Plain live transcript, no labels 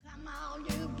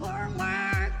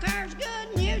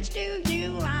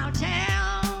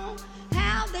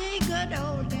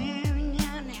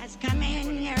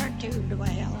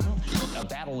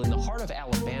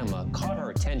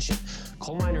attention.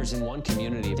 Coal miners in one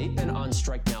community, they've been on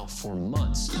strike now for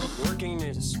months. Working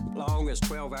as long as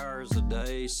 12 hours a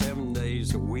day, 7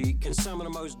 days a week, in some of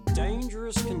the most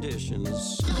dangerous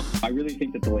conditions. I really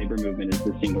think that the labor movement is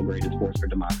the single greatest force for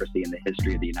democracy in the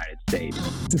history of the United States.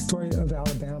 The story of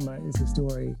Alabama is a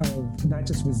story of not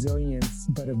just resilience,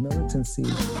 but of militancy.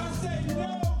 I say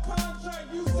no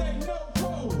contract, you say no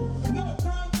code. No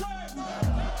contract, no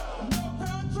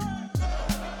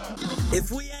contract.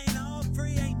 If we ain't all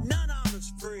free, ain't none of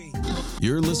us free.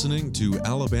 You're listening to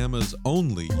Alabama's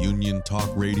only union talk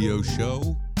radio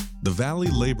show, The Valley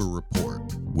Labor Report,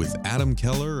 with Adam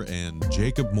Keller and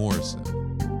Jacob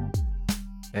Morrison.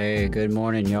 Hey, good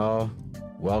morning, y'all.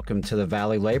 Welcome to the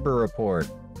Valley Labor Report.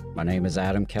 My name is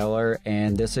Adam Keller,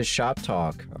 and this is Shop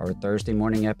Talk, our Thursday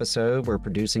morning episode we're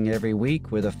producing every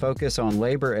week with a focus on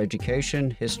labor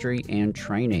education, history, and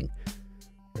training.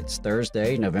 It's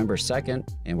Thursday, November 2nd,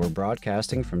 and we're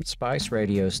broadcasting from Spice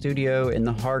Radio Studio in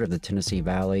the heart of the Tennessee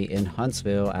Valley in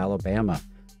Huntsville, Alabama.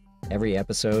 Every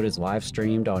episode is live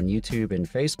streamed on YouTube and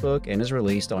Facebook and is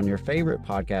released on your favorite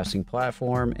podcasting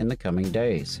platform in the coming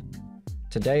days.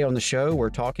 Today on the show, we're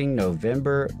talking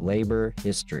November labor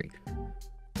history.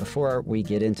 Before we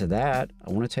get into that,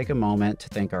 I want to take a moment to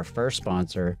thank our first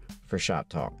sponsor for Shop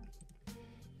Talk.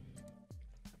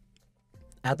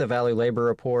 At the Valley Labor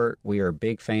Report, we are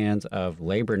big fans of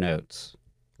Labor Notes.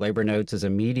 Labor Notes is a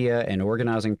media and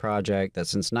organizing project that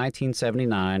since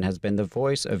 1979 has been the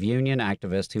voice of union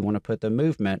activists who want to put the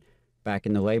movement back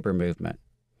in the labor movement.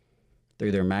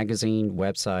 Through their magazine,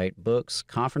 website, books,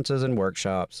 conferences, and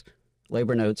workshops,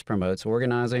 Labor Notes promotes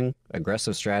organizing,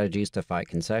 aggressive strategies to fight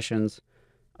concessions,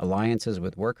 alliances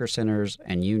with worker centers,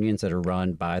 and unions that are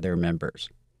run by their members.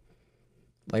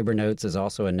 Labor Notes is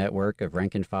also a network of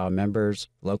rank-and-file members,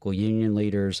 local union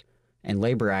leaders, and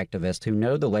labor activists who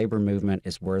know the labor movement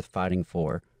is worth fighting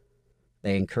for.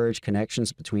 They encourage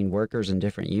connections between workers in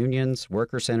different unions,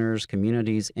 worker centers,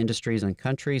 communities, industries, and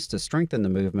countries to strengthen the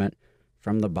movement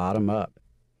from the bottom up.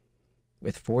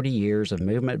 With 40 years of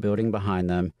movement building behind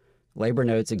them, Labor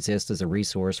Notes exists as a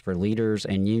resource for leaders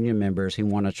and union members who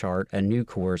want to chart a new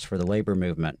course for the labor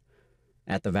movement.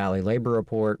 At the Valley Labor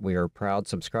Report, we are proud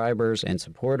subscribers and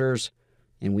supporters,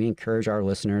 and we encourage our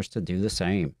listeners to do the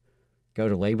same. Go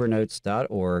to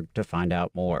labornotes.org to find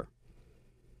out more.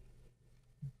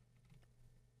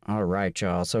 All right,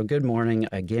 y'all. So good morning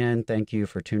again. Thank you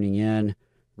for tuning in.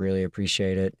 Really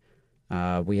appreciate it.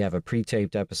 We have a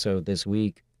pre-taped episode this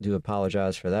week. Do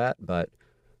apologize for that, but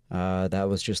that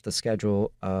was just the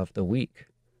schedule of the week.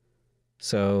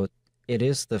 So it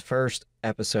is the first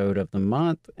episode of the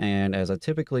month, and as I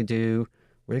typically do,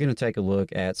 we're going to take a look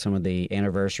at some of the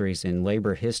anniversaries in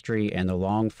labor history and the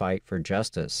long fight for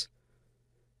justice.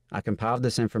 I compiled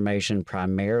this information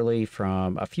primarily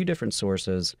from a few different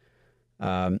sources.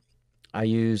 I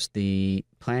used the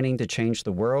Planning to Change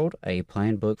the World, a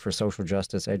plan book for social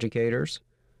justice educators.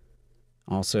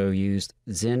 Also used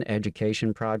Zen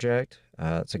Education Project.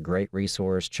 It's a great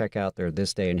resource. Check out their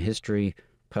This Day in History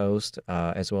post,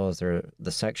 as well as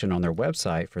the section on their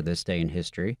website for This Day in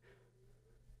History.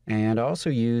 And I also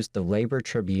used the Labor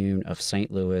Tribune of St.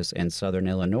 Louis and Southern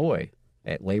Illinois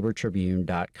at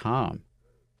labortribune.com.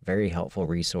 Very helpful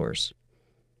resource.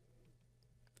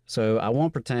 So I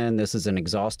won't pretend this is an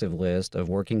exhaustive list of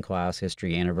working class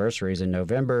history anniversaries in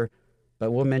November,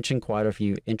 but we'll mention quite a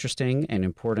few interesting and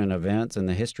important events in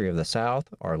the history of the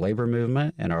South, our labor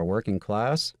movement, and our working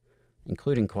class,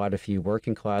 including quite a few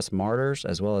working class martyrs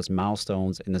as well as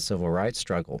milestones in the civil rights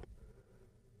struggle.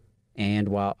 And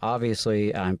while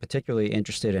obviously I'm particularly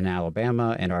interested in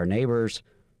Alabama and our neighbors,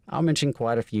 I'll mention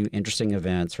quite a few interesting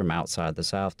events from outside the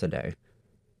South today.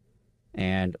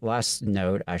 And last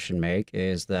note I should make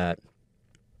is that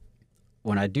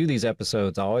when I do these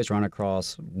episodes, I always run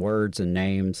across words and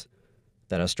names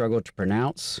that I struggle to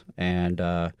pronounce, and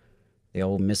the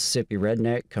old Mississippi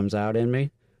redneck comes out in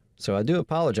me. So I do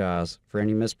apologize for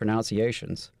any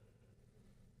mispronunciations.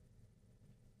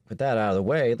 With that out of the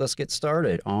way, let's get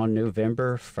started on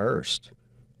November 1st,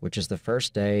 which is the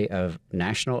first day of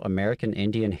National American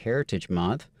Indian Heritage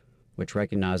Month, which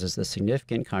recognizes the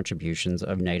significant contributions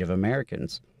of Native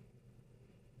Americans.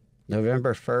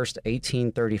 November 1st,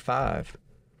 1835.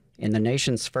 In the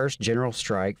nation's first general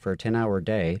strike for a 10-hour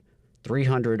day,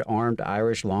 300 armed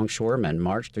Irish longshoremen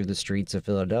marched through the streets of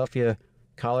Philadelphia,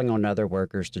 calling on other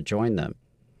workers to join them.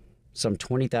 Some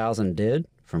 20,000 did,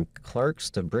 from clerks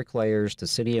to bricklayers to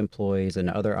city employees and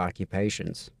other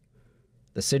occupations.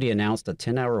 The city announced a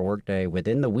 10-hour workday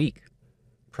within the week.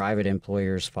 Private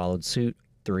employers followed suit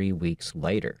 3 weeks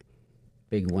later.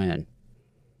 Big win.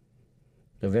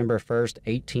 November 1st,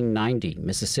 1890,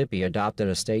 Mississippi adopted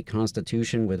a state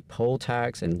constitution with poll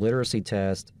tax and literacy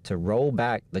tests to roll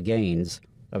back the gains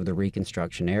of the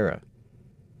Reconstruction era.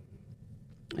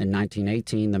 In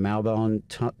 1918, the Malbone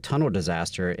Tunnel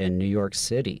disaster in New York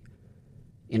City.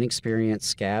 Inexperienced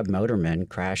scab motorman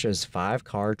crashes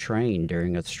 5-car train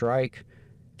during a strike,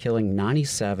 killing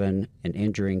 97 and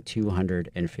injuring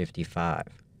 255.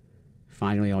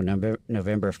 Finally, on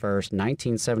November 1st,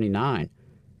 1979,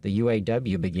 the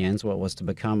UAW begins what was to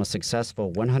become a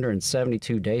successful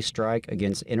 172-day strike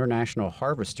against International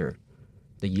Harvester.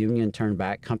 The union turned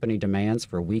back company demands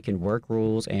for weakened work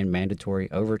rules and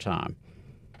mandatory overtime.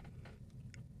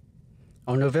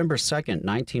 On November 2nd,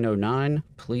 1909,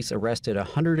 police arrested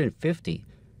 150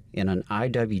 in an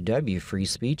IWW free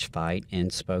speech fight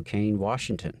in Spokane,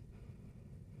 Washington.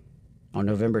 On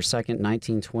November 2nd,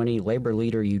 1920, labor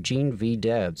leader Eugene V.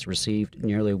 Debs received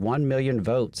nearly 1 million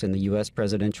votes in the U.S.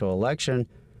 presidential election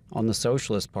on the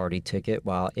Socialist Party ticket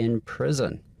while in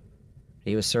prison.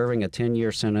 He was serving a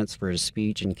 10-year sentence for his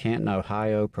speech in Canton,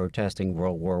 Ohio, protesting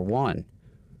World War I.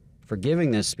 For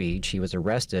giving this speech, he was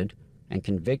arrested and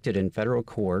convicted in federal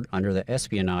court under the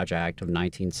Espionage Act of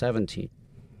 1917.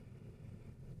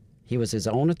 He was his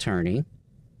own attorney.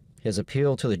 His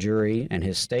appeal to the jury and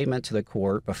his statement to the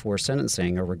court before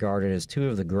sentencing are regarded as two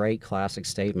of the great classic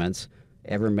statements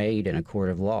ever made in a court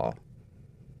of law.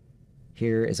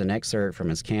 Here is an excerpt from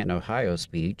his Canton, Ohio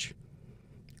speech.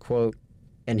 Quote,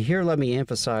 "And here let me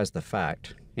emphasize the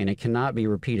fact, and it cannot be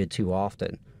repeated too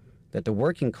often, that the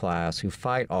working class who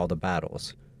fight all the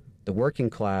battles, the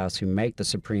working class who make the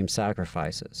supreme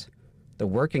sacrifices, the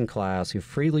working class who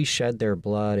freely shed their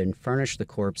blood and furnish the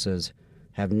corpses,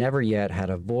 have never yet had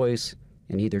a voice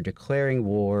in either declaring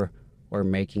war or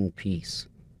making peace.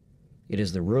 It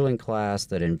is the ruling class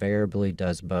that invariably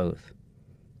does both.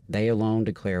 They alone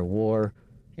declare war,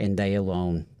 and they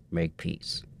alone make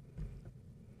peace."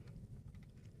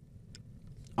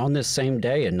 On this same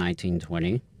day in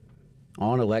 1920,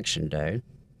 on Election Day,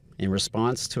 in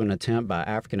response to an attempt by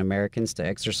African Americans to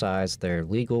exercise their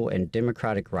legal and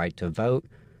democratic right to vote,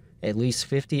 at least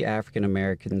 50 African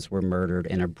Americans were murdered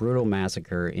in a brutal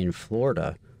massacre in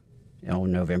Florida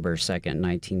on November 2nd,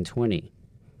 1920.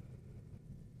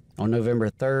 On November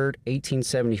 3rd,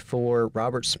 1874,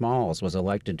 Robert Smalls was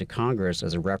elected to Congress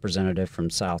as a representative from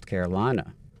South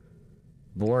Carolina.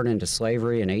 Born into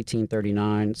slavery in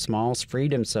 1839, Smalls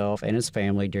freed himself and his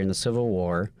family during the Civil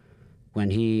War when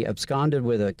he absconded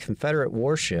with a Confederate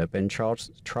warship in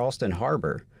Charleston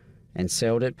Harbor and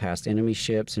sailed it past enemy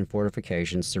ships and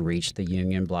fortifications to reach the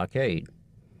Union blockade.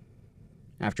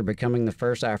 After becoming the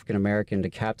first African American to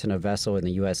captain a vessel in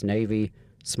the U.S. Navy,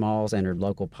 Smalls entered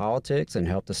local politics and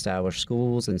helped establish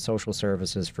schools and social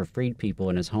services for freed people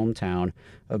in his hometown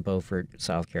of Beaufort,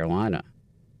 South Carolina.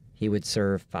 He would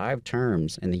serve 5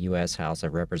 terms in the U.S. House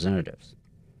of Representatives.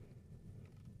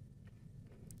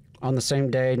 On the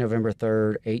same day, November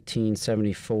 3rd,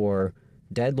 1874,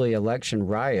 deadly election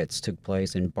riots took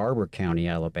place in Barber County,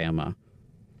 Alabama.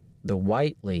 The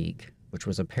White League, which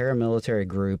was a paramilitary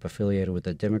group affiliated with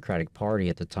the Democratic Party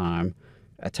at the time,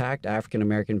 attacked African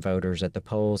American voters at the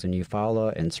polls in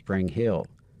Eufaula and Spring Hill.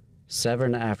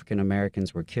 7 African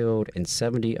Americans were killed and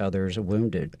 70 others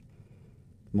wounded.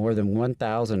 More than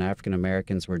 1,000 African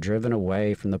Americans were driven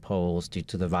away from the polls due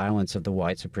to the violence of the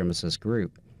white supremacist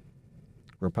group.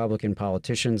 Republican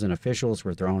politicians and officials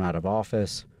were thrown out of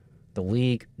office. The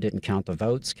League didn't count the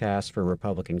votes cast for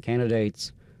Republican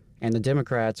candidates, and the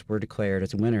Democrats were declared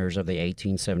as winners of the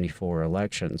 1874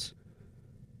 elections.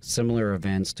 Similar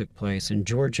events took place in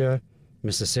Georgia,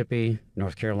 Mississippi,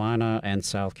 North Carolina, and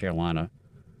South Carolina.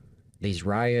 These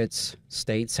riots,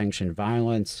 state-sanctioned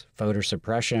violence, voter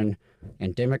suppression,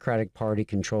 and Democratic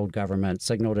Party-controlled government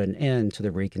signaled an end to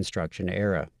the Reconstruction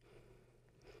era.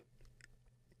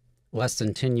 Less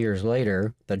than 10 years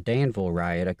later, the Danville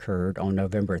riot occurred on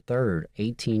November 3,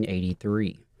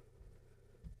 1883.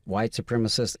 White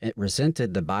supremacists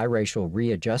resented the biracial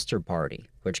Readjuster Party,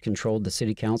 which controlled the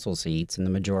city council seats in the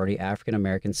majority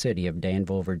African-American city of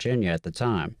Danville, Virginia at the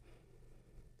time.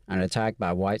 An attack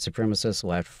by white supremacists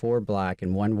left 4 black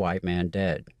and 1 white man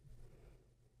dead.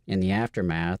 In the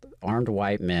aftermath, armed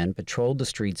white men patrolled the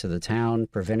streets of the town,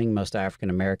 preventing most African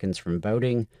Americans from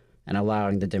voting and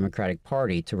allowing the Democratic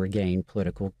Party to regain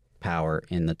political power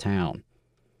in the town.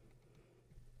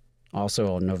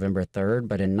 Also on November 3rd,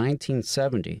 but in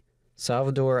 1970,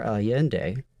 Salvador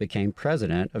Allende became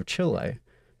president of Chile,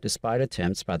 despite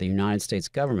attempts by the United States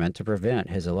government to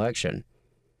prevent his election.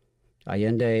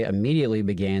 Allende immediately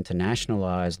began to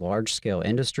nationalize large-scale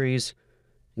industries,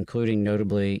 including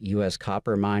notably U.S.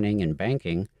 copper mining and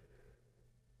banking.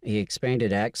 He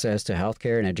expanded access to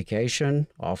healthcare and education,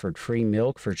 offered free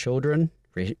milk for children,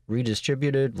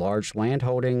 redistributed large land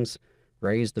holdings,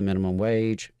 raised the minimum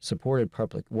wage, supported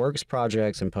public works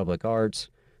projects and public arts,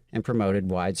 and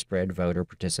promoted widespread voter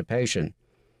participation.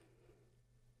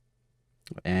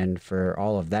 And for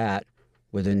all of that,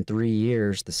 within 3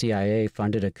 years, the CIA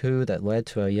funded a coup that led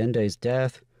to Allende's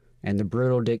death and the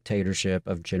brutal dictatorship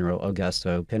of General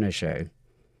Augusto Pinochet.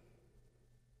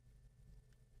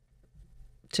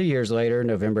 2 years later,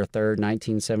 November 3,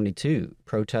 1972,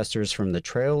 protesters from the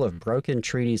Trail of Broken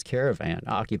Treaties caravan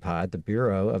occupied the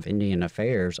Bureau of Indian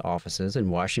Affairs offices in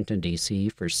Washington, D.C.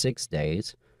 for 6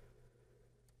 days.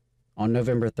 On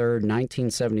November 3,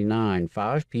 1979,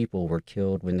 5 people were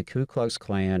killed when the Ku Klux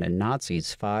Klan and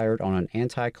Nazis fired on an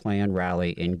anti-Klan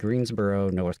rally in Greensboro,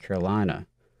 North Carolina.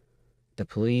 The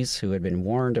police, who had been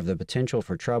warned of the potential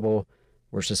for trouble,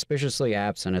 were suspiciously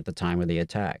absent at the time of the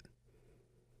attack.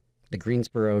 The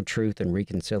Greensboro Truth and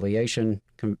Reconciliation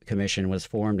Commission was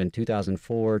formed in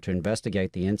 2004 to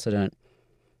investigate the incident,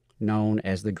 known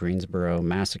as the Greensboro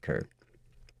Massacre.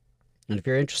 And if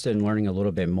you're interested in learning a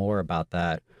little bit more about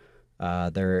that,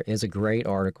 there is a great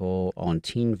article on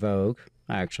Teen Vogue,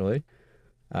 actually.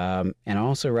 And I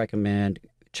also recommend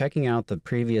checking out the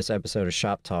previous episode of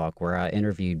Shop Talk where I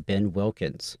interviewed Ben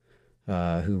Wilkins,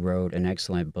 who wrote an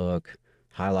excellent book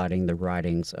highlighting the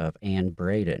writings of Ann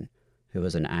Braden, who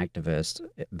was an activist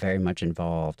very much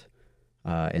involved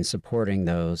in supporting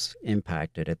those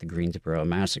impacted at the Greensboro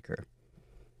Massacre.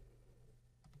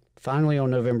 Finally, on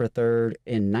November 3rd,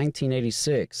 in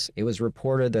 1986, it was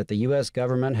reported that the U.S.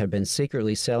 government had been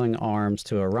secretly selling arms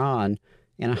to Iran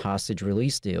in a hostage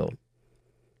release deal.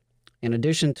 In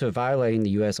addition to violating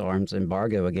the U.S. arms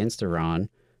embargo against Iran,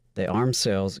 the arms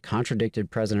sales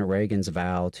contradicted President Reagan's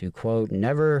vow to, quote,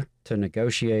 never to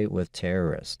negotiate with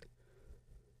terrorists.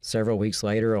 Several weeks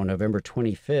later, on November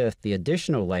 25th, the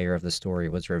additional layer of the story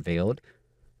was revealed.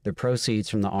 The proceeds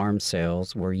from the arms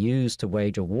sales were used to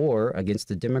wage a war against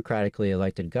the democratically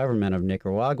elected government of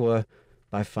Nicaragua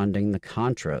by funding the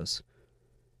Contras,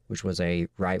 which was a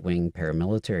right-wing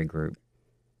paramilitary group.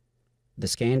 The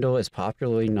scandal is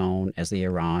popularly known as the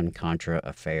Iran-Contra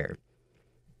affair.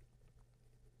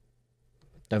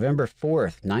 November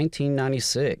 4th,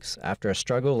 1996, after a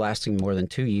struggle lasting more than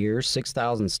 2 years,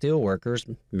 6,000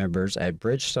 steelworkers members at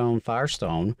Bridgestone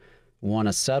Firestone won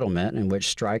a settlement in which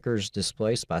strikers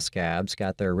displaced by scabs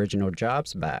got their original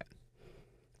jobs back.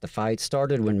 The fight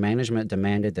started when management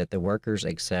demanded that the workers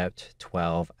accept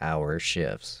 12-hour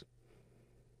shifts.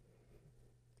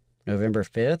 November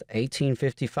 5th,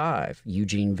 1855,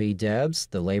 Eugene V. Debs,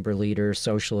 the labor leader,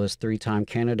 socialist, 3-time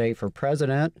candidate for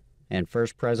president, and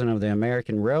first president of the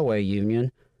American Railway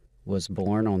Union, was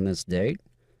born on this date.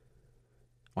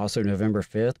 Also November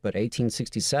 5th, but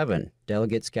 1867,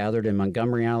 delegates gathered in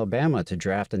Montgomery, Alabama to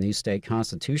draft a new state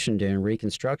constitution during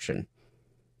Reconstruction.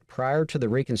 Prior to the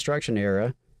Reconstruction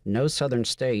era, no southern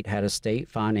state had a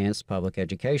state-financed public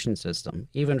education system,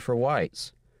 even for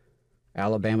whites.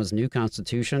 Alabama's new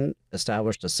constitution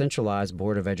established a centralized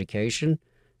board of education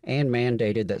and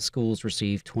mandated that schools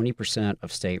receive 20%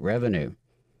 of state revenue.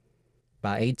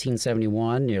 By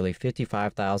 1871, nearly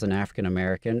 55,000 African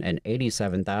American and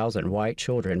 87,000 white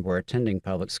children were attending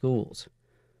public schools.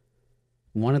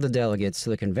 One of the delegates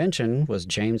to the convention was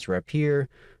James Rapier,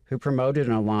 who promoted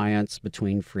an alliance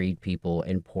between freed people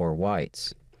and poor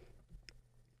whites.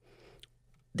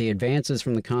 The advances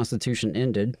from the Constitution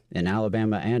ended, in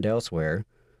Alabama and elsewhere,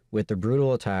 with the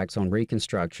brutal attacks on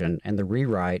Reconstruction and the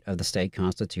rewrite of the state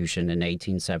constitution in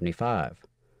 1875.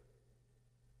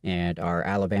 And our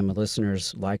Alabama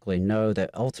listeners likely know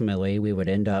that ultimately we would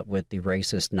end up with the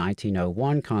racist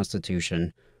 1901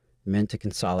 Constitution meant to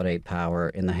consolidate power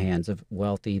in the hands of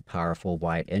wealthy, powerful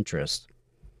white interests.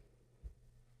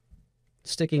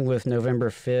 Sticking with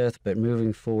November 5th, but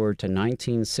moving forward to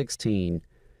 1916,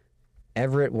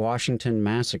 Everett, Washington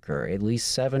massacre. At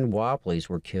least 7 Wobblies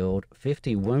were killed,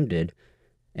 50 wounded,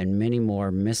 and many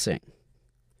more missing.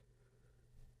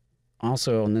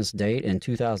 Also on this date, in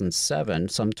 2007,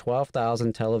 some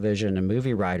 12,000 television and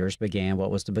movie writers began what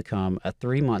was to become a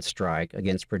 3-month strike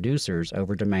against producers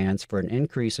over demands for an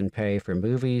increase in pay for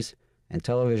movies and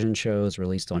television shows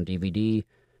released on DVD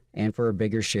and for a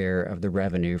bigger share of the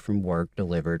revenue from work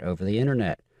delivered over the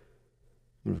internet.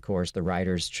 And of course, the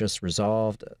writers just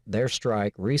resolved their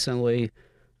strike recently,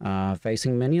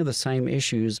 facing many of the same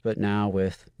issues, but now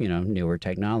with, newer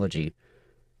technology.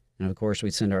 And of course, we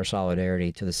send our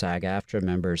solidarity to the SAG-AFTRA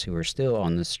members who are still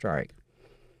on this strike.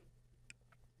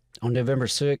 On November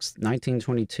 6,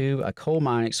 1922, a coal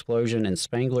mine explosion in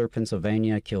Spangler,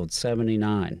 Pennsylvania killed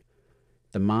 79.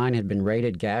 The mine had been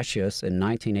rated gaseous in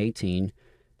 1918,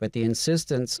 But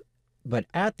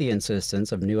at the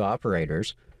insistence of new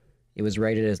operators, it was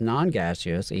rated as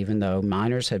non-gaseous, even though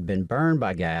miners had been burned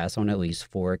by gas on at least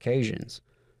 4 occasions.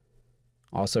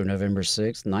 Also, November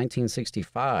 6,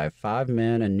 1965, 5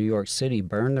 men in New York City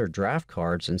burned their draft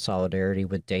cards in solidarity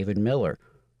with David Miller,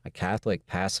 a Catholic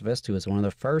pacifist who was one of the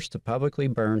first to publicly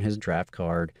burn his draft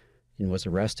card and was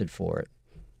arrested for it.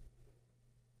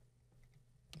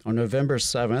 On November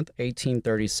 7,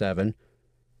 1837,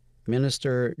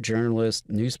 minister, journalist,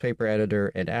 newspaper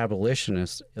editor, and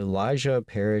abolitionist Elijah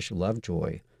Parrish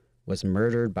Lovejoy was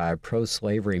murdered by a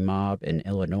pro-slavery mob in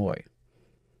Illinois.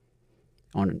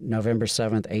 On November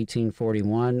 7,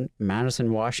 1841,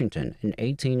 Madison, Washington, and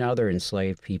 18 other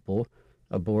enslaved people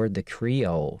aboard the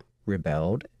Creole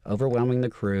rebelled, overwhelming the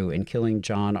crew and killing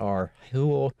John R.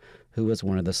 Huell, who was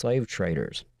one of the slave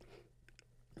traders.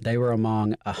 They were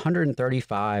among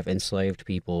 135 enslaved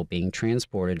people being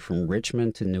transported from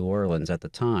Richmond to New Orleans at the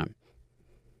time.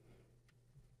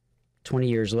 20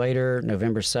 years later,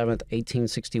 November 7,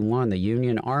 1861, the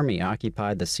Union Army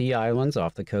occupied the Sea Islands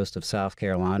off the coast of South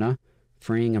Carolina,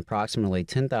 freeing approximately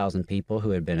 10,000 people who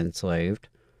had been enslaved.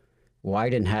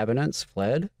 White inhabitants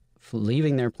fled,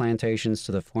 leaving their plantations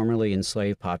to the formerly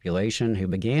enslaved population, who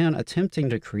began attempting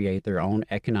to create their own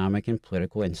economic and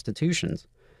political institutions,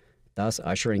 thus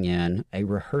ushering in a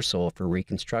rehearsal for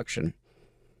Reconstruction.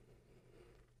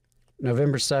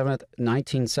 November 7,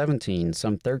 1917,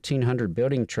 some 1,300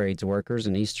 building trades workers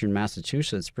in eastern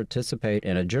Massachusetts participate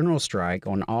in a general strike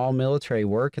on all military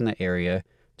work in the area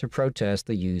to protest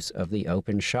the use of the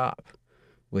open shop,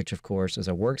 which of course is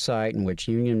a work site in which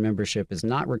union membership is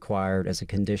not required as a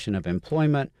condition of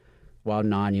employment, while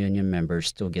non-union members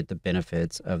still get the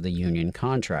benefits of the union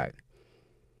contract.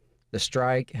 The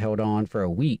strike held on for a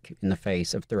week in the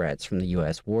face of threats from the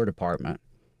U.S. War Department.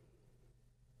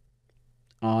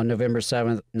 On November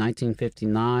 7,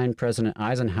 1959, President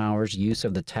Eisenhower's use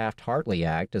of the Taft-Hartley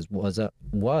Act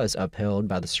was upheld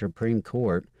by the Supreme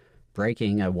Court,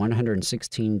 breaking a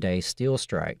 116-day steel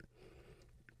strike.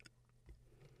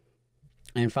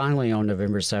 And finally, on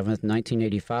November 7,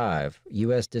 1985,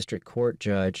 U.S. District Court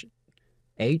Judge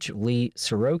H. Lee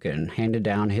Sorokin handed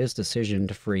down his decision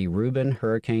to free Reuben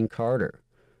Hurricane Carter,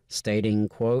 stating,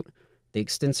 quote, "The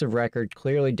extensive record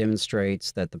clearly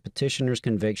demonstrates that the petitioner's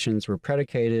convictions were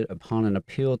predicated upon an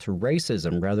appeal to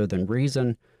racism rather than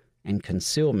reason and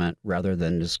concealment rather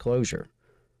than disclosure.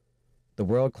 The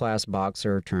world-class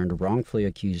boxer turned wrongfully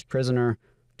accused prisoner,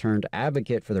 turned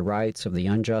advocate for the rights of the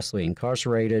unjustly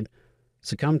incarcerated,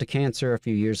 succumbed to cancer a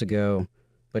few years ago,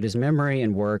 but his memory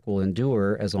and work will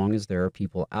endure as long as there are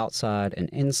people outside and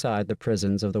inside the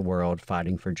prisons of the world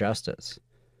fighting for justice."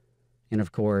 And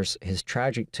of course, his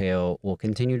tragic tale will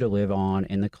continue to live on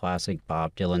in the classic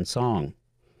Bob Dylan song.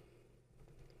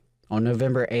 On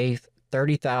November 8th,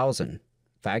 30,000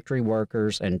 factory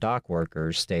workers and dock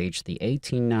workers staged the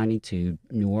 1892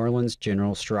 New Orleans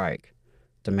General Strike,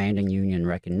 demanding union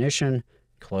recognition,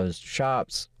 closed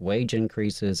shops, wage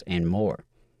increases, and more.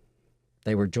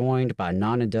 They were joined by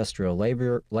non-industrial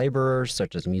laborers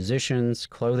such as musicians,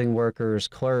 clothing workers,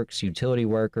 clerks, utility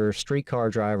workers,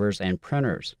 streetcar drivers, and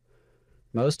printers.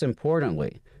 Most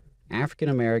importantly, African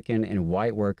American and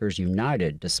white workers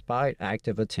united despite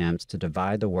active attempts to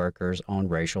divide the workers on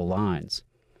racial lines.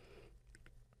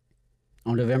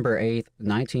 On November 8,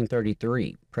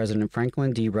 1933, President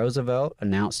Franklin D. Roosevelt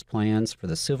announced plans for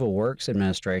the Civil Works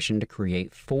Administration to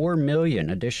create 4 million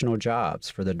additional jobs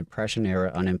for the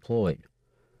Depression-era unemployed.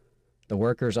 The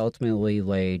workers ultimately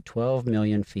laid 12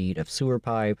 million feet of sewer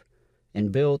pipe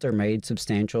and built or made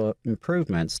substantial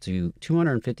improvements to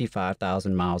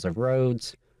 255,000 miles of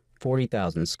roads,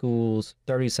 40,000 schools,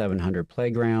 3,700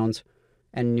 playgrounds,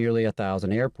 and nearly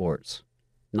 1,000 airports,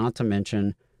 not to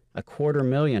mention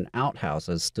 250,000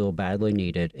 outhouses still badly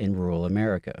needed in rural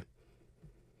America.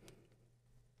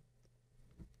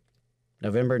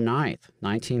 November 9th,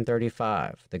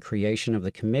 1935, the creation of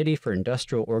the Committee for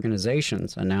Industrial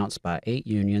Organizations announced by 8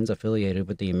 unions affiliated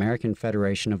with the American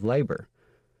Federation of Labor.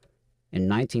 In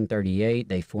 1938,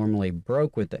 they formally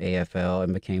broke with the AFL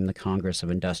and became the Congress of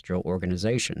Industrial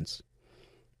Organizations.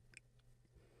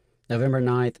 November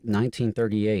 9,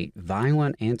 1938,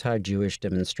 violent anti-Jewish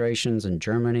demonstrations in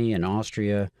Germany and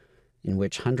Austria, in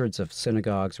which hundreds of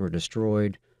synagogues were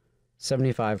destroyed,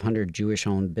 7,500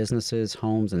 Jewish-owned businesses,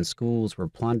 homes, and schools were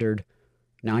plundered,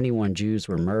 91 Jews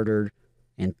were murdered,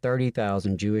 and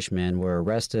 30,000 Jewish men were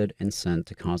arrested and sent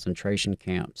to concentration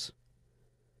camps.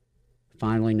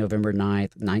 Finally, November 9,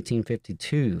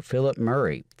 1952, Philip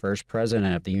Murray, first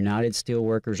president of the United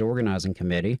Steelworkers Organizing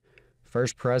Committee,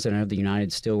 first president of the United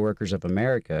Steelworkers of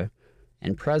America,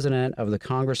 and president of the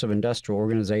Congress of Industrial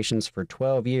Organizations for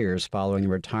 12 years following the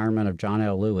retirement of John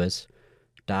L. Lewis,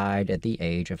 died at the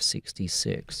age of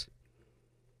 66.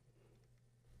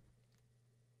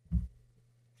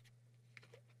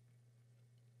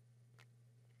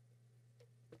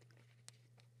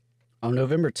 On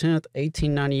November 10,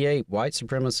 1898, white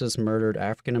supremacists murdered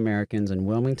African Americans in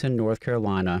Wilmington, North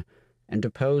Carolina, and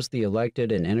deposed the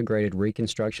elected and integrated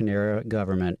Reconstruction-era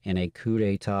government in a coup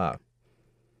d'etat.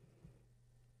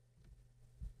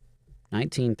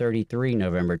 1933,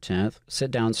 November 10th,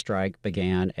 sit-down strike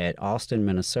began at Austin,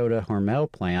 Minnesota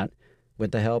Hormel plant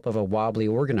with the help of a wobbly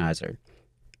organizer,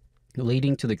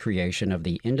 leading to the creation of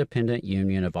the Independent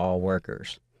Union of All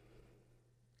Workers.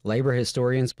 Labor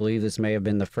historians believe this may have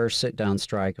been the first sit-down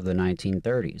strike of the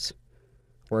 1930s.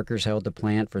 Workers held the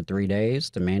plant for 3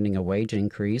 days, demanding a wage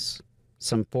increase.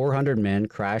 Some 400 men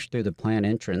crashed through the plant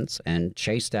entrance and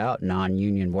chased out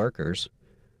non-union workers.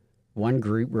 One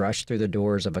group rushed through the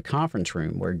doors of a conference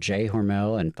room where J.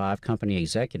 Hormel and 5 company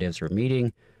executives were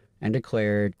meeting and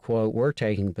declared, quote, "We're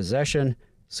taking possession,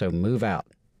 so move out."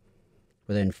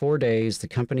 Within 4 days, the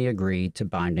company agreed to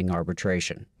binding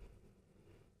arbitration.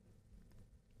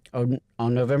 On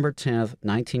November 10,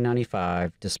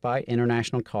 1995, despite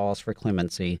international calls for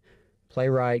clemency,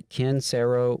 playwright Ken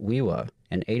Saro-Wiwa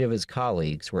and 8 of his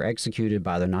colleagues were executed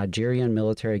by the Nigerian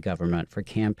military government for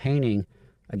campaigning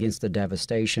against the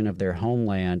devastation of their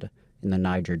homeland in the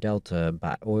Niger Delta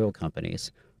by oil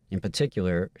companies, in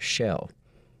particular Shell.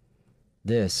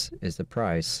 This is the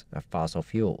price of fossil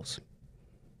fuels.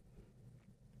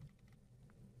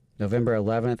 November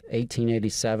 11,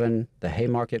 1887, the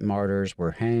Haymarket Martyrs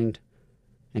were hanged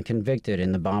and convicted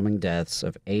in the bombing deaths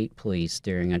of 8 police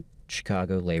during a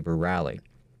Chicago labor rally.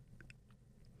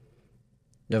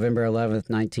 November 11,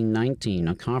 1919,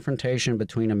 a confrontation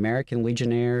between American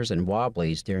Legionnaires and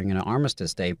Wobblies during an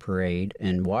Armistice Day parade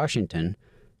in Washington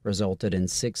resulted in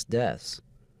 6 deaths.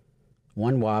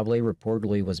 One Wobbly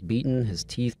reportedly was beaten, his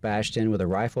teeth bashed in with a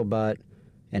rifle butt,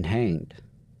 and hanged.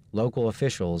 Local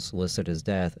officials listed his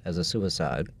death as a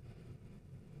suicide.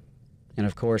 And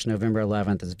of course, November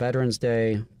 11th is Veterans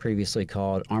Day, previously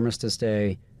called Armistice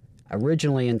Day,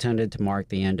 originally intended to mark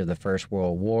the end of the First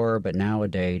World War, but now a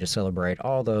day to celebrate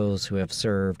all those who have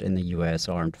served in the U.S.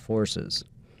 Armed Forces.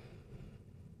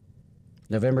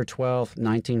 November 12,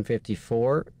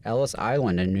 1954, Ellis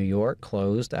Island in New York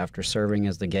closed after serving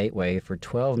as the gateway for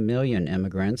 12 million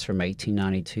immigrants from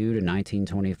 1892 to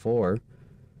 1924.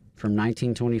 From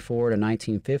 1924 to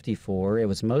 1954, it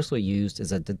was mostly used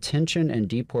as a detention and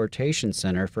deportation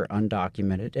center for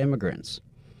undocumented immigrants.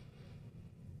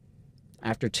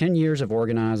 After 10 years of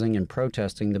organizing and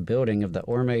protesting the building of the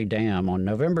Orme Dam on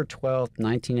November 12,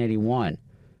 1981,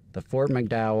 the Fort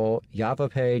McDowell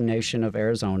Yavapai Nation of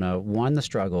Arizona won the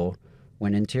struggle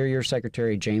when Interior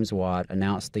Secretary James Watt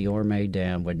announced the Orme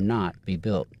Dam would not be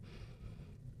built.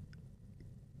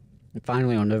 And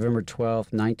finally, on November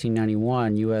 12,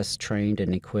 1991, U.S. trained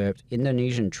and equipped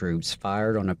Indonesian troops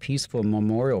fired on a peaceful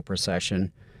memorial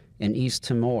procession in East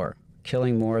Timor,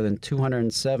 killing more than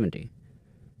 270.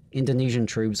 Indonesian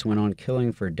troops went on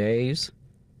killing for days.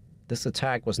 This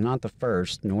attack was not the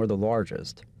first nor the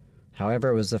largest. However,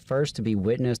 it was the first to be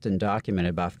witnessed and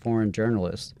documented by foreign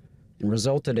journalists and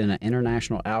resulted in an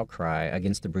international outcry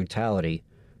against the brutality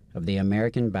of the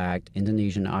American-backed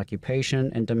Indonesian occupation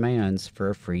and demands for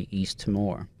a free East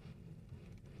Timor.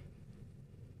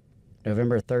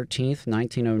 November 13,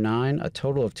 1909, a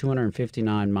total of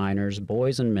 259 miners,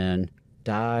 boys and men,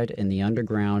 died in the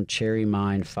underground Cherry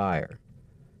Mine fire.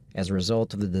 As a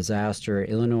result of the disaster,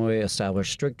 Illinois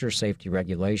established stricter safety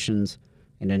regulations,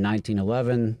 and in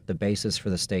 1911, the basis for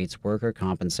the state's Worker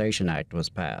Compensation Act was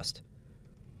passed.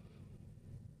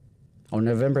 On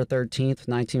November 13,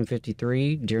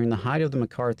 1953, during the height of the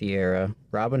McCarthy era,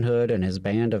 Robin Hood and his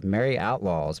band of merry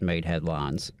outlaws made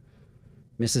headlines.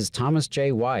 Mrs. Thomas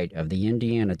J. White of the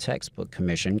Indiana Textbook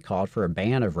Commission called for a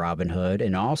ban of Robin Hood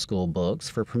in all school books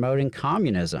for promoting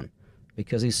communism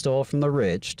because he stole from the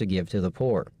rich to give to the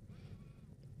poor.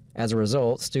 As a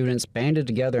result, students banded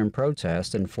together in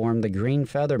protest and formed the Green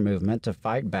Feather movement to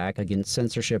fight back against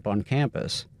censorship on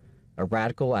campus, a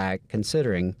radical act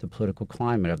considering the political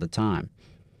climate of the time.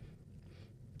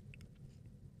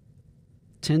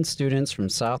 10 students from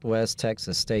Southwest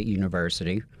Texas State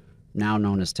University, now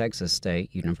known as Texas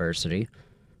State University,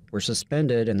 were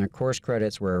suspended and their course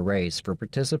credits were erased for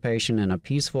participation in a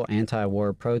peaceful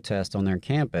anti-war protest on their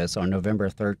campus on November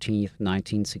 13,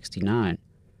 1969.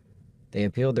 They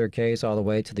appealed their case all the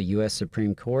way to the U.S.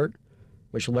 Supreme Court,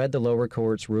 which led the lower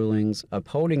court's rulings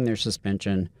upholding their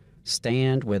suspension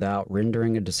stand without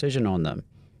rendering a decision on them.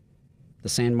 The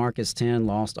San Marcos 10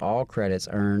 lost all credits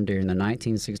earned during the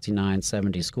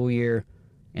 1969-70 school year,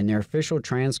 and their official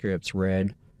transcripts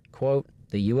read, quote,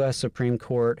 "The U.S. Supreme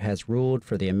Court has ruled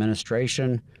for the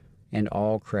administration and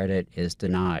all credit is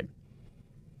denied."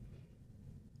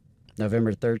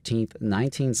 November 13,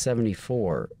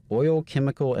 1974, Oil,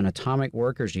 Chemical, and Atomic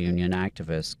Workers Union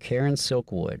activist Karen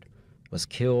Silkwood was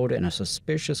killed in a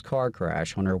suspicious car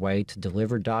crash on her way to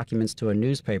deliver documents to a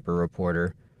newspaper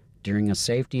reporter during a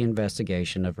safety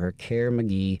investigation of her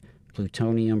Kerr-McGee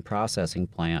plutonium processing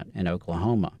plant in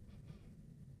Oklahoma.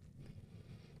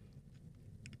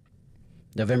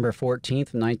 November 14,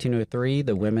 1903,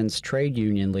 the Women's Trade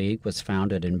Union League was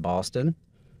founded in Boston.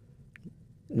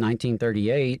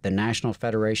 1938, the National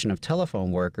Federation of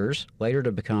Telephone Workers, later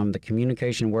to become the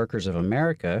Communication Workers of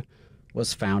America,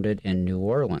 was founded in New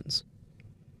Orleans.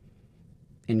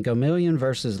 In Gomillion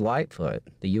versus Lightfoot,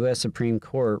 the U.S. Supreme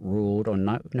Court ruled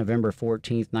on November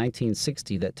 14,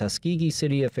 1960, that Tuskegee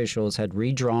city officials had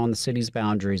redrawn the city's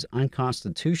boundaries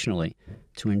unconstitutionally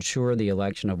to ensure the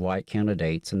election of white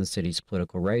candidates in the city's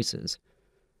political races.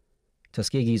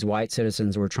 Tuskegee's white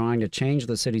citizens were trying to change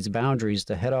the city's boundaries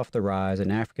to head off the rise in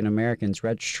African Americans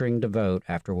registering to vote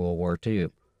after World War II.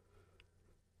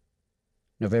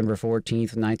 November 14,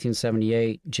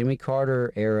 1978, Jimmy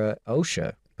Carter-era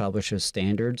OSHA publishes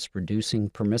standards reducing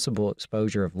permissible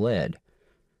exposure of lead,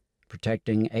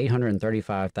 protecting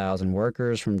 835,000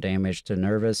 workers from damage to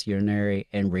nervous, urinary,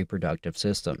 and reproductive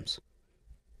systems.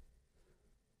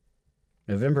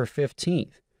 November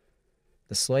 15th,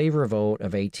 the slave revolt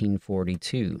of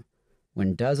 1842,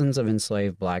 when dozens of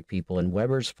enslaved black people in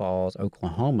Weber's Falls,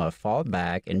 Oklahoma, fought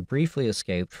back and briefly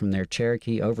escaped from their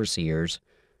Cherokee overseers,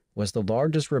 was the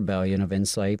largest rebellion of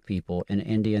enslaved people in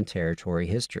Indian Territory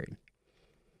history.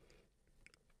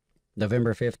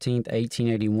 November 15,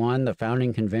 1881, the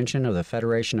founding convention of the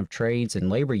Federation of Trades and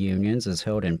Labor Unions is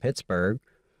held in Pittsburgh.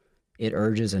 It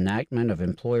urges enactment of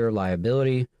employer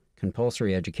liability,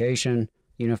 compulsory education,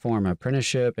 uniform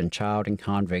apprenticeship, and child and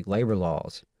convict labor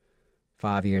laws.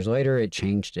 5 years later, it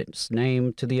changed its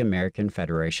name to the American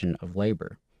Federation of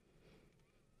Labor.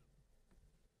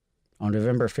 On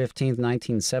November 15,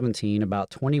 1917, about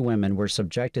 20 women were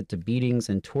subjected to beatings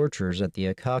and tortures at the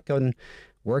Occoquan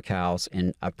Workhouse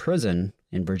in a prison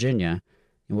in Virginia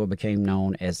in what became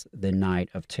known as the Night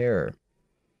of Terror.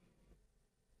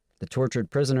 The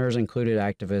tortured prisoners included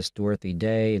activists Dorothy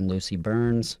Day and Lucy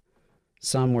Burns.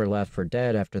 Some were left for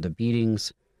dead after the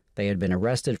beatings. They had been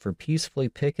arrested for peacefully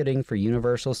picketing for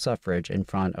universal suffrage in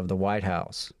front of the White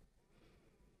House.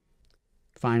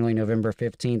 Finally, November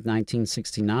 15,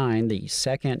 1969, the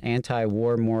second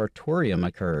anti-war moratorium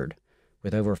occurred,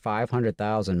 with over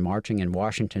 500,000 marching in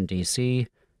Washington, D.C.,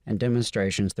 and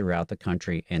demonstrations throughout the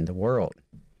country and the world.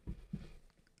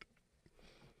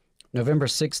 November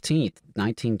 16,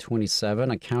 1927,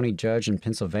 a county judge in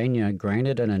Pennsylvania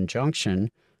granted an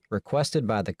injunction requested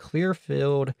by the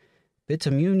Clearfield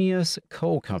Bituminous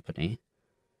Coal Company,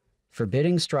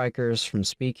 forbidding strikers from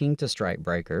speaking to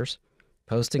strikebreakers,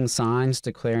 posting signs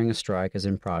declaring a strike is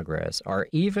in progress, or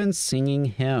even singing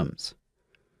hymns.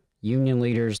 Union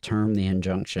leaders termed the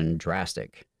injunction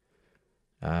drastic.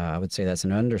 I would say that's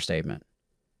an understatement.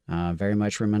 Very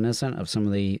much reminiscent of some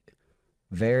of the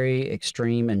very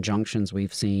extreme injunctions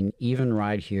we've seen even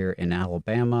right here in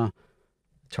Alabama,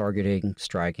 targeting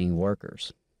striking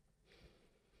workers.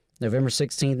 November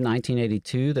 16,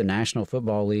 1982, the National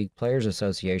Football League Players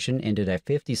Association ended a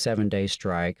 57-day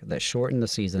strike that shortened the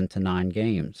season to 9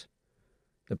 games.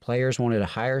 The players wanted a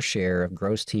higher share of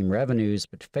gross team revenues,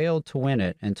 but failed to win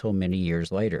it until many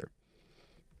years later.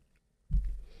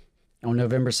 On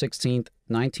November 16,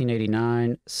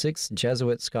 1989, 6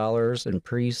 Jesuit scholars and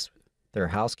priests, their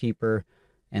housekeeper,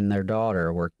 and their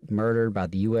daughter were murdered by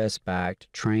the U.S.-backed,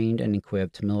 trained and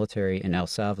equipped military in El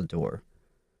Salvador.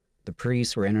 The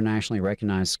priests were internationally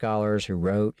recognized scholars who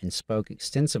wrote and spoke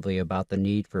extensively about the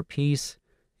need for peace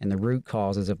and the root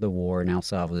causes of the war in El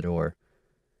Salvador.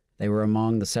 They were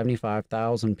among the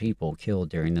 75,000 people killed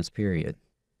during this period.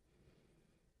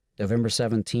 November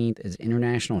 17th is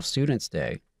International Students'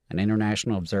 Day, an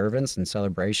international observance and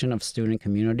celebration of student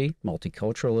community,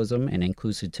 multiculturalism, and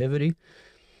inclusivity.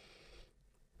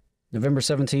 November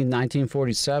 17,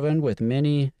 1947, with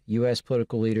many U.S.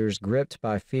 political leaders gripped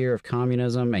by fear of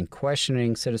communism and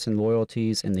questioning citizen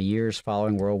loyalties in the years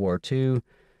following World War II,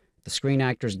 the Screen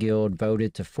Actors Guild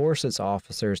voted to force its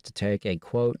officers to take a,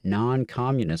 quote,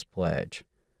 non-communist pledge.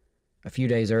 A few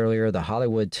days earlier, the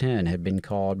Hollywood 10 had been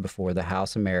called before the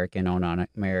House Committee on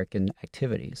Un-American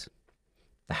Activities.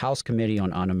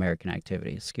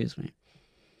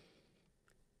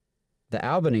 The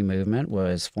Albany movement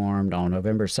was formed on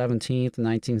November 17,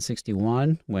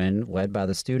 1961, when, led by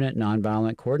the Student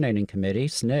Nonviolent Coordinating Committee,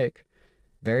 SNCC,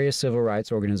 various civil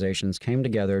rights organizations came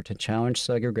together to challenge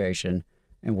segregation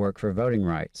and work for voting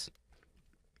rights.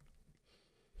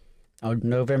 On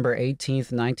November 18,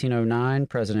 1909,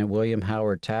 President William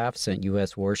Howard Taft sent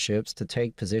U.S. warships to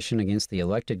take position against the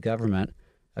elected government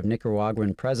of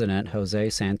Nicaraguan President Jose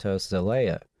Santos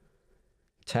Zelaya.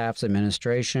 Taft's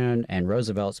administration and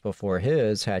Roosevelt's before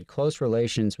his had close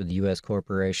relations with U.S.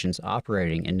 corporations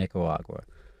operating in Nicaragua.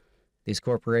 These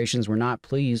corporations were not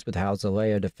pleased with how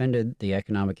Zelaya defended the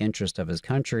economic interest of his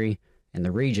country and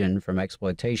the region from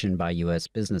exploitation by U.S.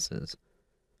 businesses.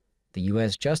 The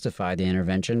U.S. justified the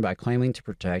intervention by claiming to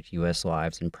protect U.S.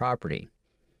 lives and property.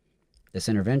 This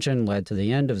intervention led to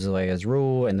the end of Zelaya's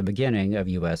rule and the beginning of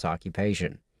U.S.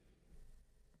 occupation.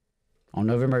 On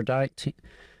November 19,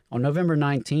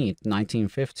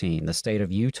 1915, the state of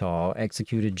Utah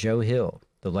executed Joe Hill,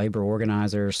 the labor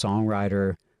organizer,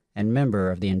 songwriter, and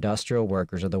member of the Industrial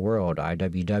Workers of the World,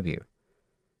 IWW.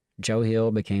 Joe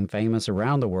Hill became famous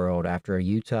around the world after a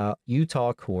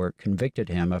Utah court convicted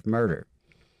him of murder.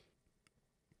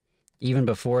 Even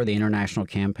before the international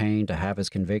campaign to have his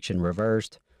conviction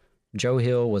reversed, Joe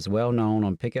Hill was well known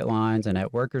on picket lines and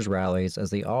at workers' rallies as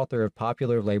the author of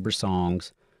popular labor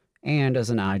songs and as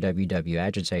an IWW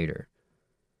agitator.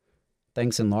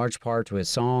 Thanks in large part to his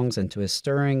songs and to his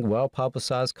stirring,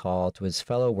 well-publicized call to his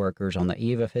fellow workers on the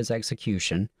eve of his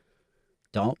execution,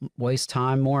 "Don't waste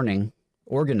time mourning,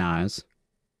 organize,"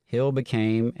 Hill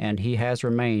became, and he has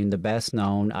remained, the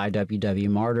best-known IWW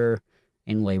martyr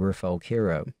and labor folk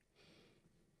hero.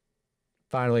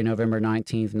 Finally, November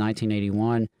 19,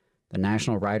 1981, the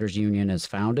National Writers Union is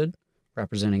founded,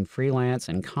 representing freelance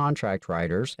and contract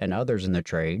writers and others in the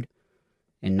trade.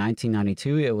 In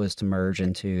 1992, it was to merge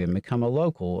into and become a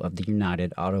local of the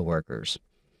United Auto Workers.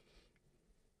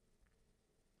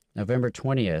 November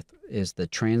 20th is the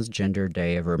Transgender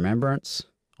Day of Remembrance,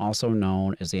 also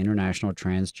known as the International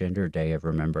Transgender Day of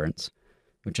Remembrance,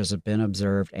 which has been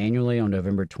observed annually on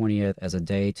November 20th as a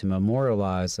day to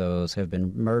memorialize those who have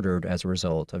been murdered as a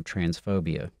result of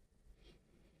transphobia.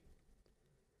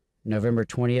 November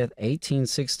 20th,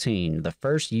 1816, the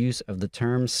first use of the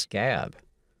term scab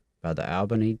by the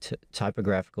Albany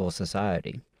Typographical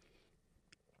Society.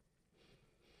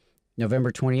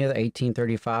 November 20th,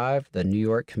 1835, the New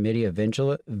York Committee of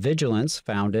Vigilance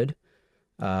founded,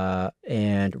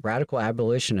 and radical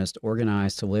abolitionists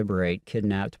organized to liberate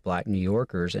kidnapped black New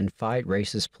Yorkers and fight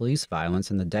racist police violence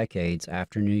in the decades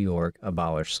after New York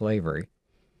abolished slavery.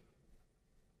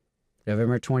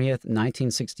 November 20th,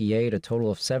 1968, a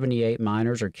total of 78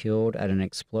 miners are killed at an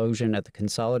explosion at the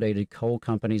Consolidated Coal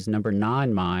Company's No.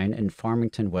 9 mine in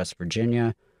Farmington, West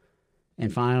Virginia.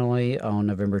 And finally, on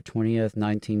November 20th,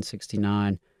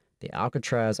 1969, the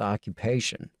Alcatraz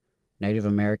occupation. Native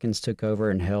Americans took over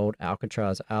and held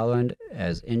Alcatraz Island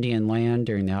as Indian land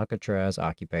during the Alcatraz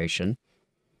occupation.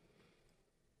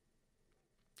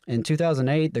 In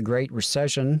 2008, the Great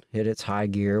Recession hit its high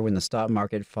gear when the stock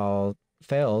market fell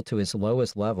to its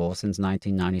lowest level since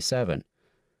 1997.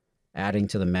 Adding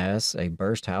to the mess, a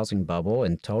burst housing bubble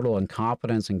and total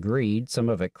incompetence and greed, some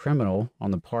of it criminal,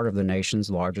 on the part of the nation's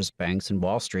largest banks and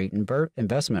Wall Street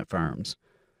investment firms.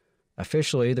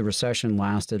 Officially, the recession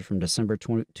lasted from December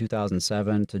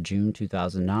 2007 to June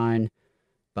 2009,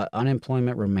 but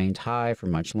unemployment remained high for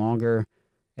much longer,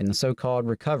 and the so-called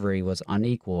recovery was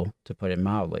unequal, to put it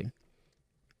mildly.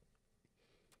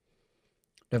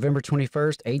 November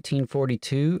 21st,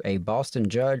 1842, a Boston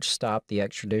judge stopped the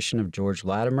extradition of George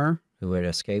Latimer, who had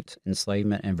escaped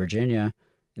enslavement in Virginia,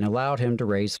 and allowed him to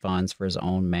raise funds for his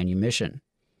own manumission.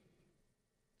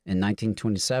 In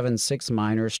 1927, 6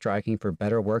 miners striking for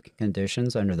better working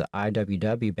conditions under the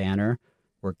IWW banner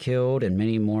were killed and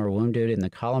many more wounded in the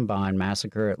Columbine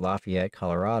massacre at Lafayette,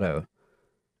 Colorado.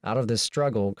 Out of this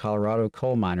struggle, Colorado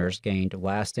coal miners gained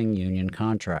lasting union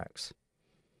contracts.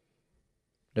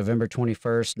 November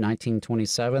 21st,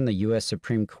 1927, the U.S.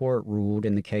 Supreme Court ruled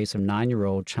in the case of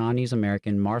 9-year-old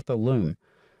Chinese-American Martha Loom,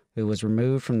 who was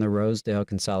removed from the Rosedale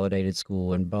Consolidated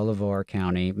School in Bolivar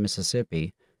County,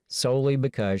 Mississippi, solely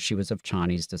because she was of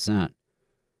Chinese descent.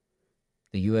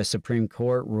 The U.S. Supreme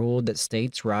Court ruled that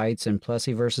states' rights in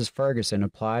Plessy v. Ferguson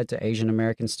applied to Asian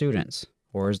American students,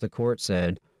 or as the court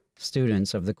said,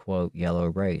 students of the, quote, yellow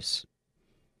race.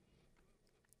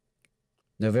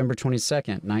 November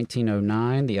 22nd,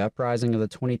 1909, the uprising of the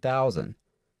 20,000.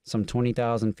 Some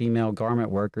 20,000 female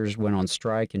garment workers went on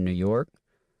strike in New York.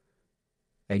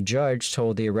 A judge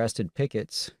told the arrested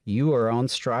pickets, "You are on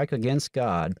strike against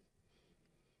God."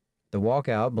 The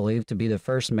walkout, believed to be the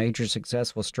first major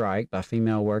successful strike by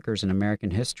female workers in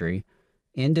American history,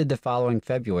 ended the following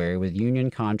February with union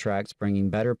contracts bringing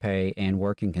better pay and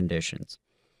working conditions.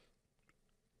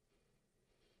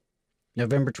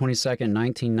 November 22,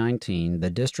 1919, the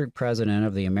district president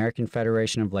of the American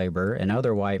Federation of Labor and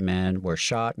other white men were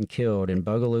shot and killed in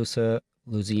Bogalusa,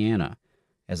 Louisiana,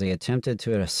 as they attempted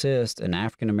to assist an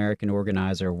African-American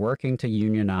organizer working to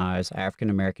unionize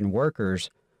African-American workers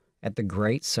at the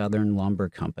Great Southern Lumber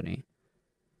Company.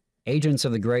 Agents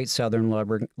of the Great Southern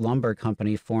Lumber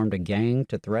Company formed a gang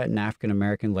to threaten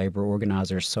African-American labor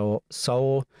organizer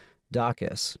Sol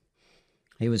Dacus.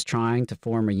 He was trying to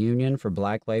form a union for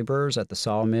black laborers at the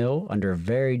sawmill under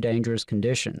very dangerous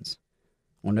conditions.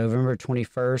 On November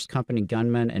 21st, company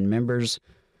gunmen and members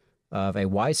of a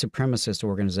white supremacist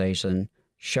organization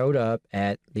showed up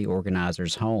at the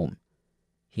organizer's home.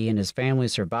 He and his family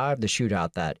survived the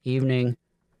shootout that evening,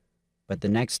 but the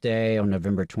next day, on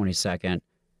November 22nd,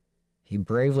 he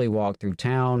bravely walked through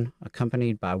town,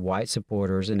 accompanied by white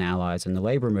supporters and allies in the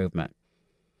labor movement.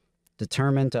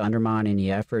 Determined to undermine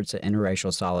any efforts at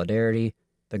interracial solidarity,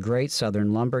 the Great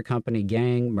Southern Lumber Company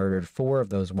gang murdered 4 of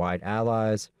those white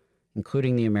allies,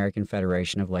 including the American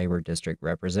Federation of Labor district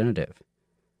representative.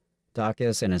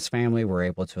 Dacus and his family were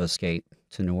able to escape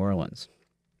to New Orleans.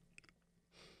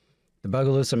 The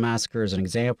Bogalusa Massacre is an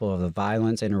example of the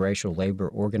violence interracial labor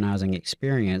organizing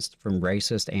experienced from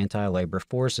racist anti-labor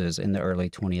forces in the early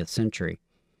 20th century.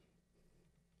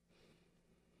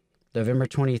 November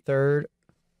 23rd,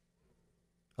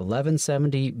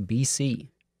 1170 BC,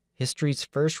 history's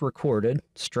first recorded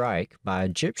strike by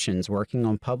Egyptians working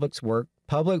on public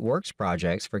works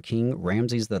projects for King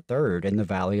Ramses III in the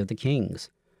Valley of the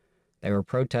Kings. They were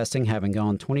protesting having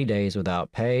gone 20 days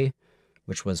without pay,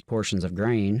 which was portions of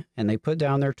grain, and they put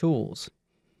down their tools.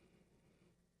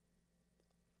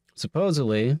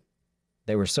 Supposedly,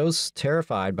 they were so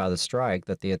terrified by the strike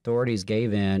that the authorities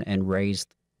gave in and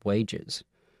raised wages.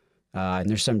 And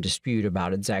there's some dispute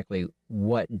about exactly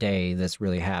what day this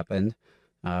really happened,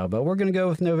 but we're going to go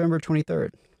with November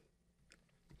 23rd.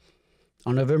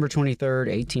 On November 23rd,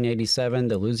 1887,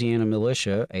 the Louisiana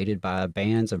militia, aided by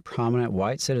bands of prominent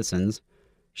white citizens,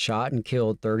 shot and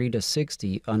killed 30 to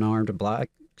 60 unarmed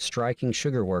black striking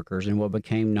sugar workers in what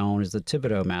became known as the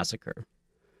Thibodaux Massacre.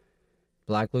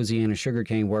 Black Louisiana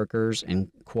sugarcane workers, in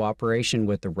cooperation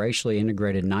with the racially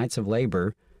integrated Knights of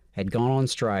Labor, had gone on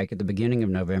strike at the beginning of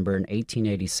November in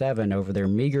 1887 over their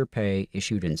meager pay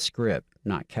issued in scrip,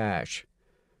 not cash.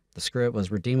 The scrip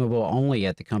was redeemable only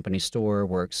at the company store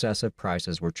where excessive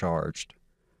prices were charged.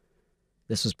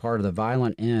 This was part of the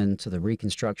violent end to the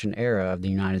Reconstruction era of the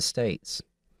United States.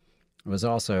 It was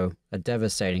also a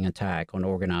devastating attack on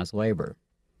organized labor.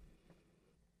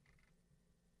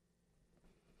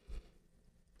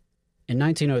 In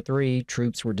 1903,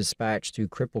 troops were dispatched to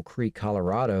Cripple Creek,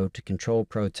 Colorado, to control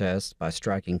protests by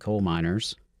striking coal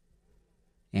miners.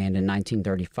 And in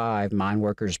 1935, mine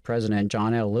workers president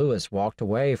John L. Lewis walked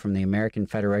away from the American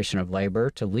Federation of Labor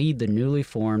to lead the newly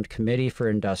formed Committee for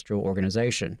Industrial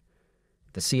Organization.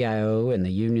 The CIO and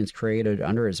the unions created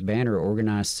under its banner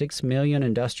organized 6 million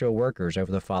industrial workers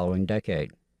over the following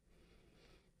decade.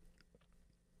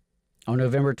 On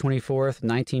November 24,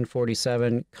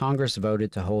 1947, Congress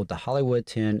voted to hold the Hollywood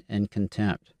 10 in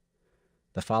contempt.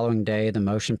 The following day, the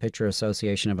Motion Picture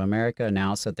Association of America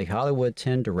announced that the Hollywood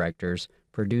 10 directors,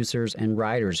 producers, and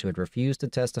writers who had refused to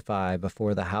testify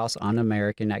before the House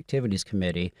Un-American Activities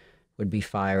Committee would be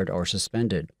fired or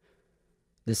suspended.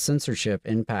 This censorship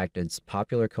impacted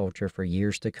popular culture for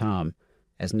years to come,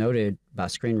 as noted by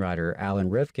screenwriter Alan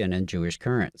Rifkin in Jewish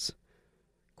Currents.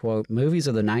 Quote, movies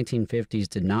of the 1950s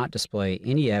did not display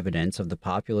any evidence of the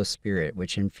populist spirit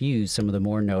which infused some of the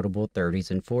more notable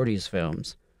 30s and 40s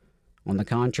films. On the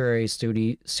contrary,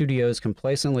 studios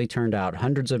complacently turned out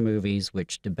hundreds of movies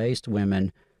which debased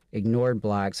women, ignored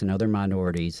blacks and other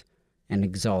minorities, and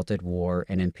exalted war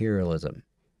and imperialism.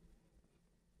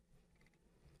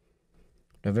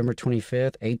 November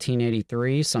 25,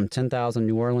 1883, some 10,000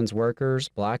 New Orleans workers,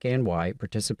 black and white,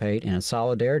 participate in a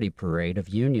solidarity parade of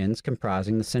unions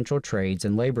comprising the Central Trades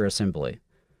and Labor Assembly.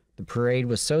 The parade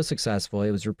was so successful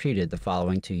it was repeated the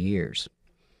following 2 years.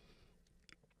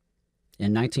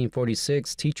 In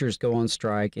 1946, teachers go on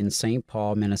strike in St.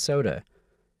 Paul, Minnesota,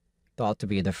 thought to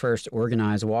be the first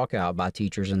organized walkout by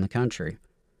teachers in the country.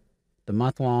 The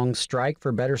month-long Strike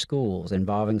for Better Schools,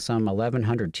 involving some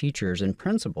 1,100 teachers and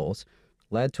principals,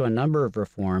 led to a number of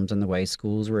reforms in the way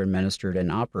schools were administered and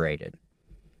operated.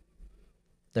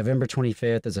 November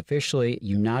 25th is officially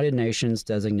United Nations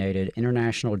designated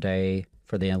International Day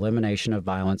for the Elimination of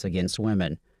Violence Against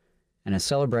Women, and is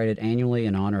celebrated annually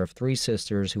in honor of three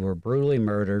sisters who were brutally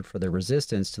murdered for their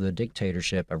resistance to the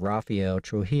dictatorship of Rafael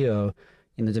Trujillo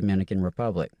in the Dominican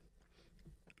Republic.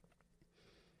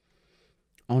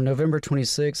 On November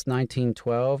 26,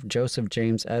 1912, Joseph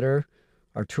James Eder,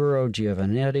 Arturo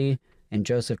Giovannetti, and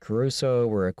Joseph Caruso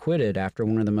were acquitted after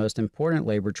one of the most important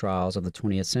labor trials of the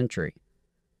 20th century.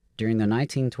 During the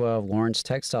 1912 Lawrence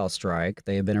textile strike,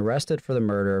 they had been arrested for the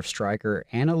murder of striker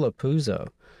Anna Lapuzzo,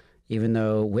 even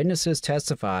though witnesses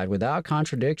testified without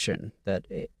contradiction that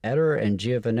Eder and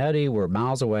Giovannetti were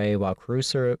miles away while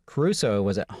Caruso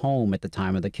was at home at the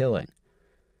time of the killing.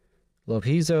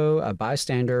 Lapuzzo, a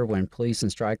bystander when police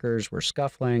and strikers were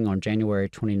scuffling on January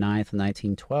 29,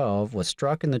 1912, was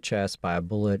struck in the chest by a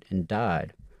bullet and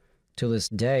died. To this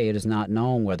day, it is not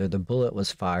known whether the bullet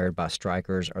was fired by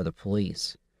strikers or the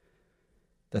police.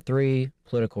 The three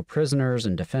political prisoners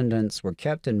and defendants were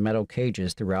kept in metal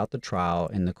cages throughout the trial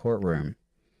in the courtroom.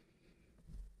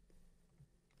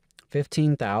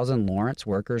 15,000 Lawrence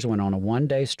workers went on a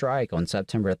one-day strike on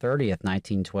September 30th,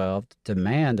 1912, to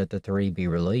demand that the three be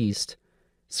released.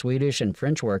 Swedish and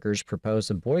French workers proposed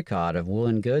a boycott of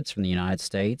woolen goods from the United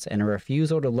States and a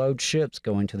refusal to load ships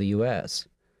going to the U.S.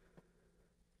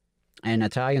 And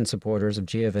Italian supporters of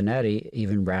Giovannetti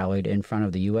even rallied in front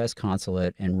of the U.S.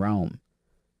 consulate in Rome.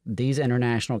 These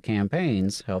international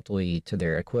campaigns helped lead to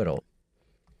their acquittal.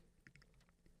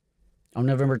 On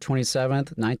November 27,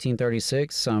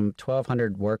 1936, some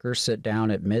 1,200 workers sit down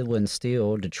at Midland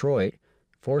Steel, Detroit,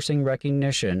 forcing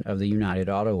recognition of the United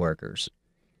Auto Workers.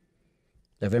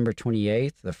 November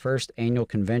 28th, the first annual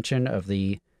convention of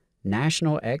the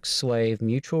National Ex-Slave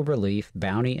Mutual Relief,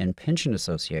 Bounty, and Pension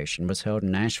Association was held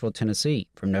in Nashville, Tennessee,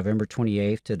 from November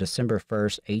 28th to December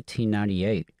 1st,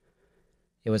 1898.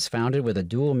 It was founded with a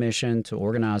dual mission to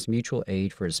organize mutual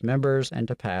aid for its members and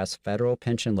to pass federal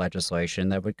pension legislation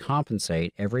that would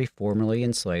compensate every formerly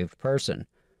enslaved person.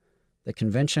 The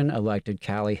convention elected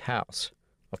Callie House,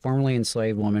 a formerly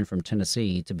enslaved woman from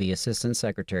Tennessee, to be Assistant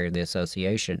Secretary of the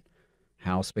association.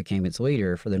 House became its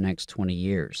leader for the next 20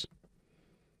 years.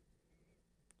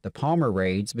 The Palmer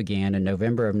raids began in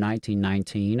November of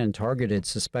 1919 and targeted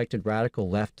suspected radical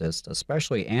leftists,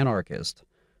 especially anarchists,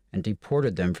 and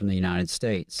deported them from the United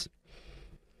States.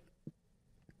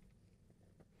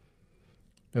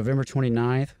 November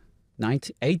 29th,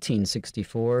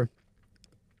 1864,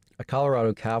 a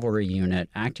Colorado cavalry unit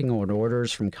acting on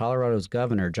orders from Colorado's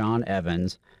governor, John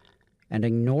Evans, and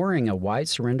ignoring a white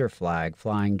surrender flag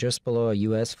flying just below a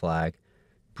U.S. flag,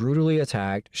 brutally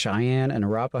attacked Cheyenne and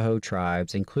Arapaho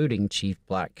tribes, including Chief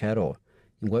Black Kettle,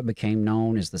 in what became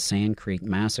known as the Sand Creek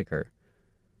Massacre.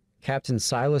 Captain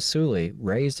Silas Sully,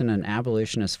 raised in an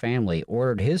abolitionist family,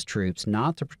 ordered his troops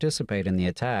not to participate in the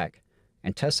attack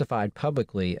and testified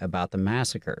publicly about the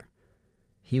massacre.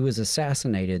 He was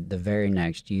assassinated the very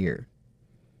next year.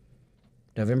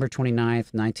 November 29,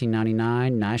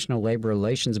 1999, National Labor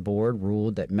Relations Board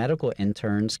ruled that medical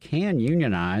interns can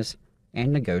unionize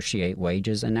and negotiate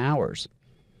wages and hours.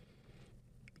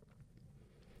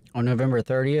 On November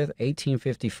 30th,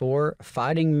 1854,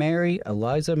 Fighting Mary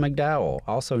Eliza McDowell,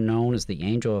 also known as the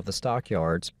Angel of the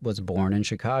Stockyards, was born in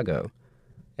Chicago.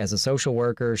 As a social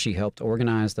worker, she helped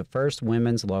organize the first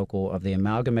women's local of the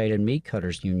Amalgamated Meat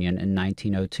Cutters Union in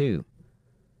 1902.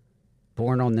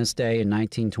 Born on this day in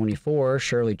 1924,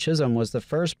 Shirley Chisholm was the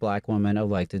first black woman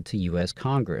elected to U.S.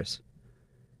 Congress.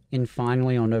 And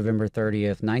finally, on November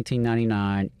 30th,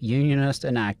 1999, unionists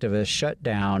and activists shut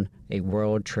down a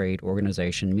World Trade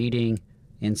Organization meeting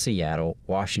in Seattle,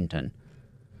 Washington.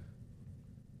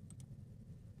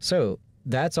 So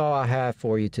that's all I have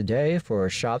for you today for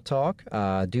Shop Talk.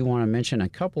 I do want to mention a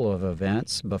couple of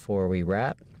events before we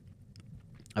wrap.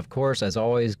 Of course, as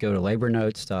always, go to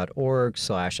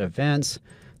labornotes.org/events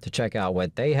to check out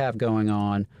what they have going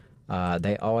on.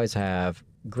 They always have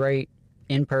great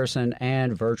in-person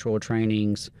and virtual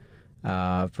trainings.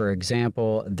 For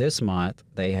example, this month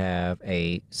they have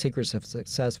a Secrets of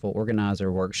Successful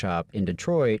Organizer workshop in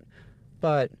Detroit,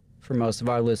 but for most of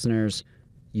our listeners,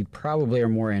 you probably are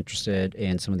more interested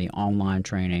in some of the online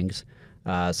trainings,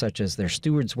 such as their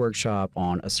Stewards Workshop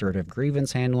on assertive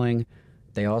grievance handling.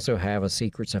 They also have a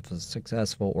Secrets of a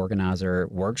Successful Organizer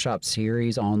workshop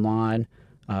series online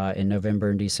in November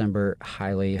and December.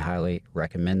 Highly, highly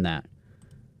recommend that.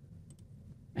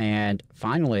 And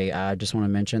finally, I just want to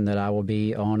mention that I will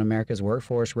be on America's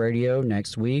Workforce Radio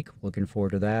next week. Looking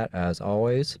forward to that, as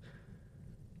always.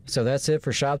 So that's it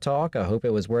for Shop Talk. I hope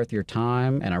it was worth your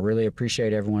time, and I really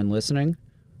appreciate everyone listening.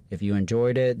 If you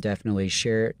enjoyed it, definitely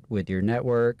share it with your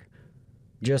network.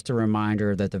 Just a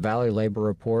reminder that the Valley Labor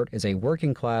Report is a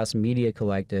working-class media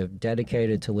collective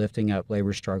dedicated to lifting up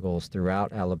labor struggles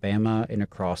throughout Alabama and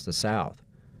across the South.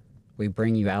 We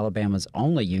bring you Alabama's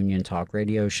only union talk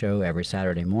radio show every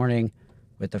Saturday morning,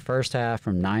 with the first half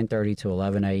from 9:30 to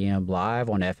 11 a.m. live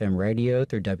on FM radio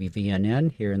through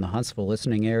WVNN here in the Huntsville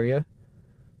listening area.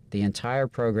 The entire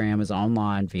program is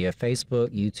online via Facebook,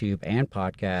 YouTube, and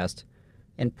podcast,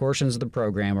 and portions of the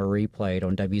program are replayed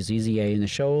on WZZA in the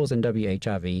Shoals and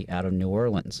WHIV out of New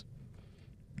Orleans.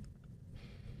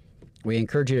 We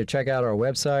encourage you to check out our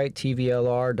website,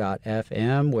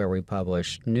 tvlr.fm, where we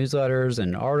publish newsletters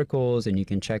and articles, and you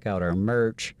can check out our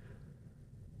merch.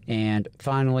 And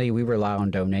finally, we rely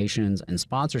on donations and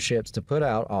sponsorships to put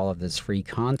out all of this free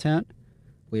content.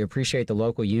 We appreciate the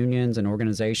local unions and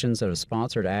organizations that have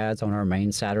sponsored ads on our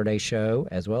main Saturday show,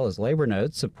 as well as Labor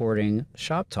Notes supporting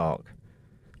Shop Talk.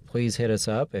 Please hit us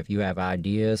up if you have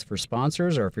ideas for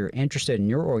sponsors or if you're interested in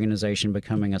your organization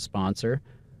becoming a sponsor.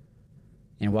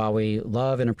 And while we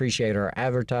love and appreciate our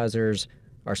advertisers,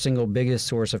 our single biggest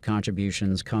source of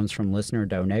contributions comes from listener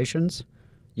donations.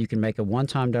 You can make a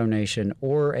one-time donation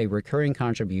or a recurring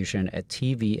contribution at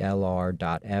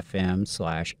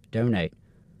tvlr.fm/donate.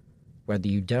 Whether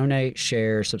you donate,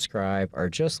 share, subscribe, or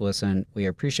just listen, we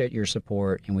appreciate your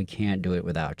support and we can't do it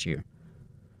without you.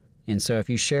 And so if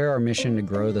you share our mission to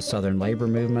grow the Southern labor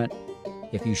movement,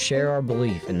 if you share our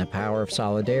belief in the power of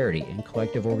solidarity and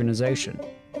collective organization,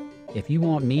 if you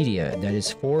want media that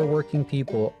is for working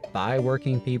people, by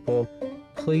working people,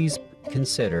 please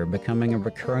consider becoming a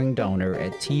recurring donor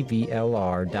at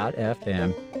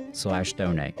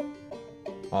tvlr.fm/donate.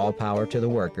 All power to the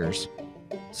workers.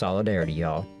 Solidarity,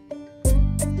 y'all.